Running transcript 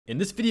In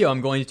this video,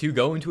 I'm going to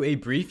go into a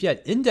brief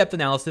yet in-depth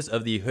analysis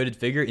of the hooded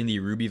figure in the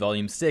RWBY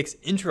Volume 6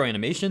 intro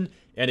animation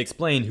and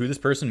explain who this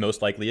person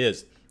most likely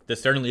is.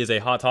 This certainly is a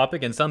hot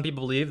topic, and some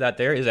people believe that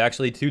there is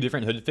actually two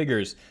different hooded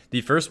figures.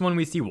 The first one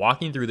we see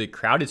walking through the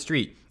crowded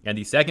street, and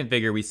the second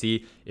figure we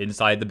see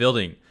inside the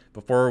building.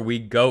 Before we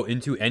go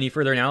into any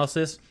further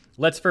analysis,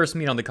 let's first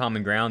meet on the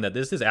common ground that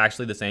this is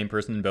actually the same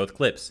person in both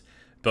clips.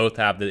 Both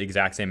have the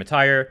exact same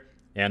attire,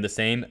 and the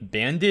same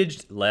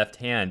bandaged left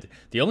hand.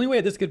 The only way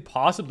this could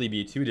possibly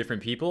be two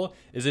different people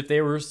is if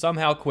they were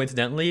somehow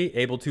coincidentally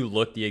able to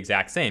look the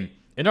exact same.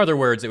 In other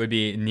words, it would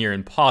be near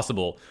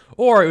impossible,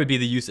 or it would be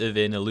the use of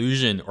an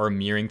illusion or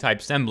mirroring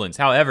type semblance.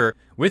 However,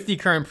 with the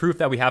current proof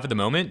that we have at the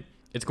moment,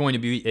 it's going to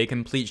be a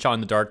complete shot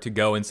in the dark to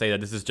go and say that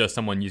this is just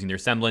someone using their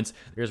semblance.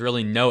 There's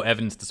really no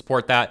evidence to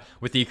support that.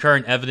 With the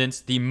current evidence,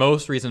 the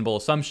most reasonable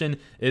assumption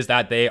is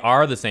that they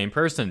are the same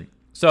person.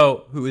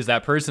 So, who is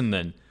that person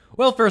then?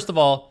 Well, first of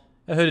all,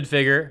 a hooded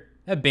figure,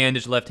 a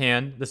bandaged left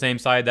hand, the same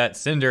side that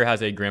Cinder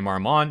has a grim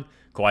arm on.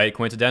 Quite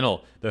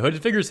coincidental. The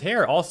hooded figure's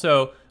hair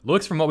also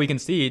looks, from what we can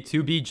see,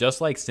 to be just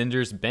like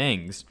Cinder's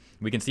bangs.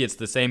 We can see it's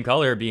the same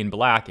color, being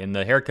black, and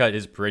the haircut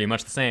is pretty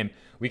much the same.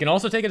 We can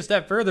also take it a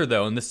step further,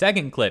 though. In the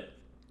second clip,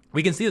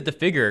 we can see that the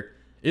figure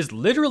is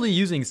literally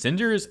using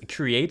Cinder's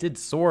created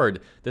sword,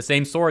 the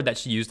same sword that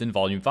she used in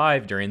Volume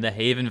 5 during the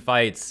Haven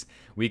fights.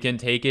 We can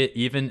take it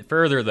even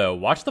further, though.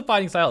 Watch the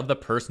fighting style of the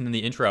person in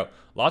the intro.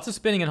 Lots of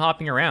spinning and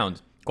hopping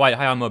around. Quite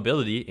high on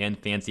mobility and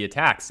fancy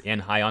attacks,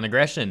 and high on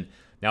aggression.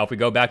 Now, if we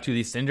go back to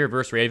the Cinder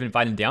vs. Raven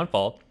fight in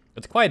Downfall,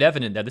 it's quite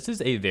evident that this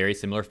is a very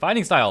similar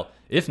fighting style,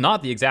 if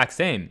not the exact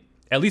same.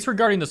 At least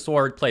regarding the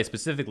sword play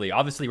specifically.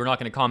 Obviously, we're not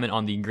going to comment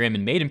on the Grim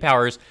and Maiden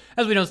powers,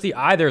 as we don't see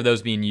either of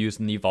those being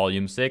used in the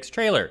Volume 6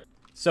 trailer.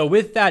 So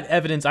with that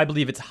evidence, I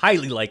believe it's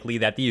highly likely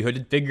that the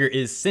hooded figure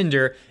is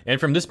Cinder,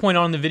 and from this point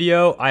on in the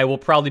video, I will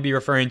probably be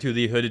referring to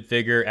the hooded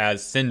figure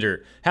as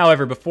Cinder.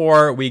 However,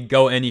 before we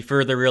go any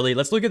further really,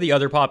 let's look at the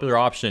other popular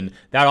option,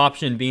 that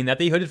option being that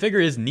the hooded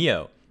figure is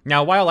Neo.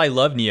 Now, while I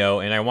love Neo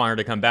and I want her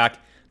to come back,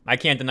 I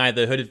can't deny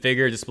the hooded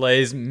figure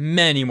displays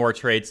many more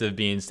traits of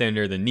being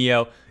Cinder than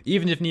Neo,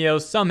 even if Neo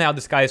somehow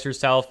disguised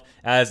herself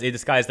as a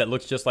disguise that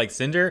looks just like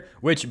Cinder,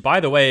 which, by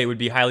the way, would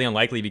be highly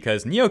unlikely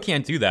because Neo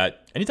can't do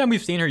that. Anytime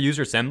we've seen her use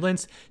her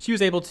semblance, she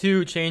was able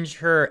to change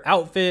her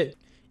outfit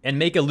and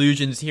make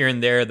illusions here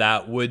and there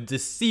that would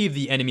deceive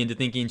the enemy into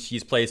thinking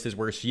she's places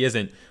where she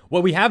isn't.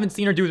 What we haven't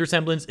seen her do with her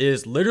semblance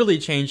is literally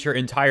change her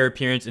entire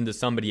appearance into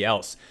somebody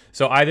else.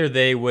 So either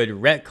they would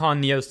retcon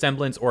Neo's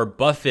semblance or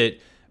buff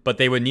it, but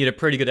they would need a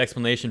pretty good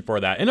explanation for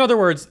that. In other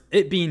words,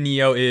 it being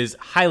Neo is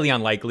highly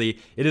unlikely.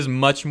 It is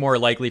much more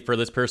likely for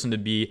this person to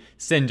be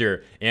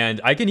Cinder. And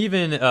I can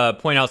even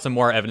point out some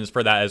more evidence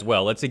for that as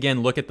well. Let's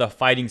again look at the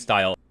fighting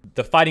style.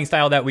 The fighting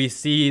style that we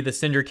see the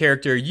Cinder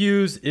character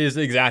use is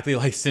exactly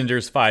like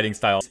Cinder's fighting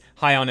style.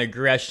 High on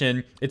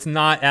aggression. It's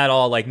not at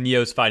all like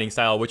Neo's fighting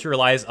style, which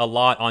relies a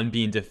lot on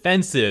being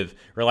defensive,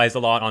 relies a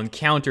lot on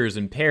counters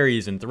and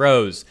parries and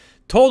throws.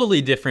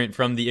 Totally different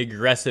from the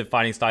aggressive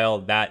fighting style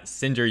that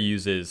Cinder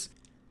uses.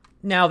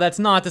 Now, that's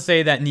not to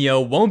say that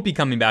Neo won't be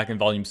coming back in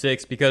Volume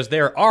 6, because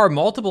there are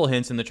multiple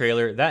hints in the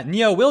trailer that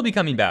Neo will be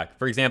coming back.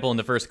 For example, in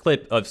the first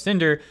clip of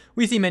Cinder,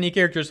 we see many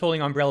characters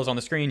holding umbrellas on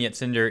the screen, yet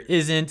Cinder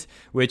isn't,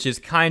 which is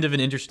kind of an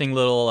interesting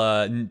little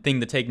thing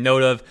to take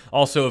note of.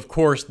 Also, of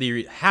course,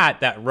 the hat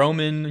that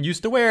Roman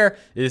used to wear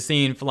is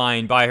seen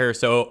flying by her,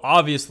 so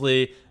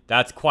obviously,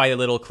 that's quite a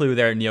little clue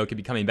there. Neo could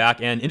be coming back,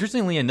 and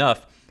interestingly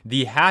enough,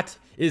 the hat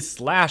is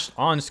slashed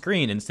on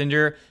screen, and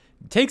Cinder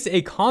takes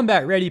a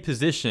combat-ready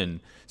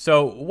position.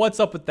 So what's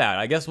up with that?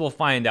 I guess we'll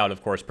find out,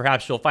 of course.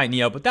 Perhaps she'll fight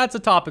Neo, but that's a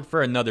topic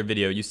for another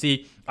video. You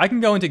see, I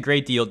can go into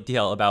great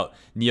detail about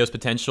Neo's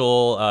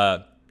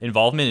potential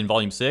involvement in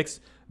Volume 6,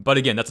 but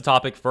again, that's a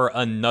topic for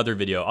another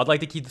video. I'd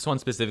like to keep this one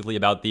specifically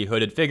about the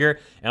hooded figure,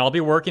 and I'll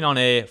be working on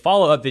a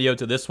follow-up video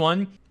to this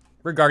one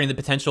regarding the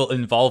potential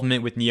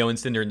involvement with Neo and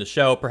Cinder in the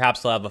show.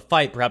 Perhaps they'll have a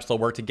fight, perhaps they'll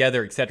work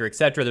together, etc.,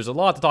 etc. There's a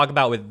lot to talk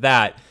about with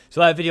that,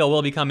 so that video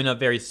will be coming up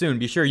very soon.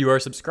 Be sure you are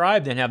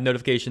subscribed and have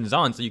notifications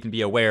on so you can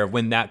be aware of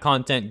when that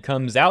content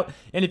comes out.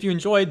 And if you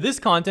enjoyed this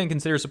content,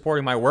 consider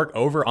supporting my work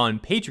over on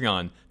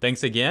Patreon.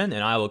 Thanks again,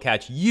 and I will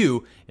catch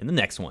you in the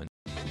next one.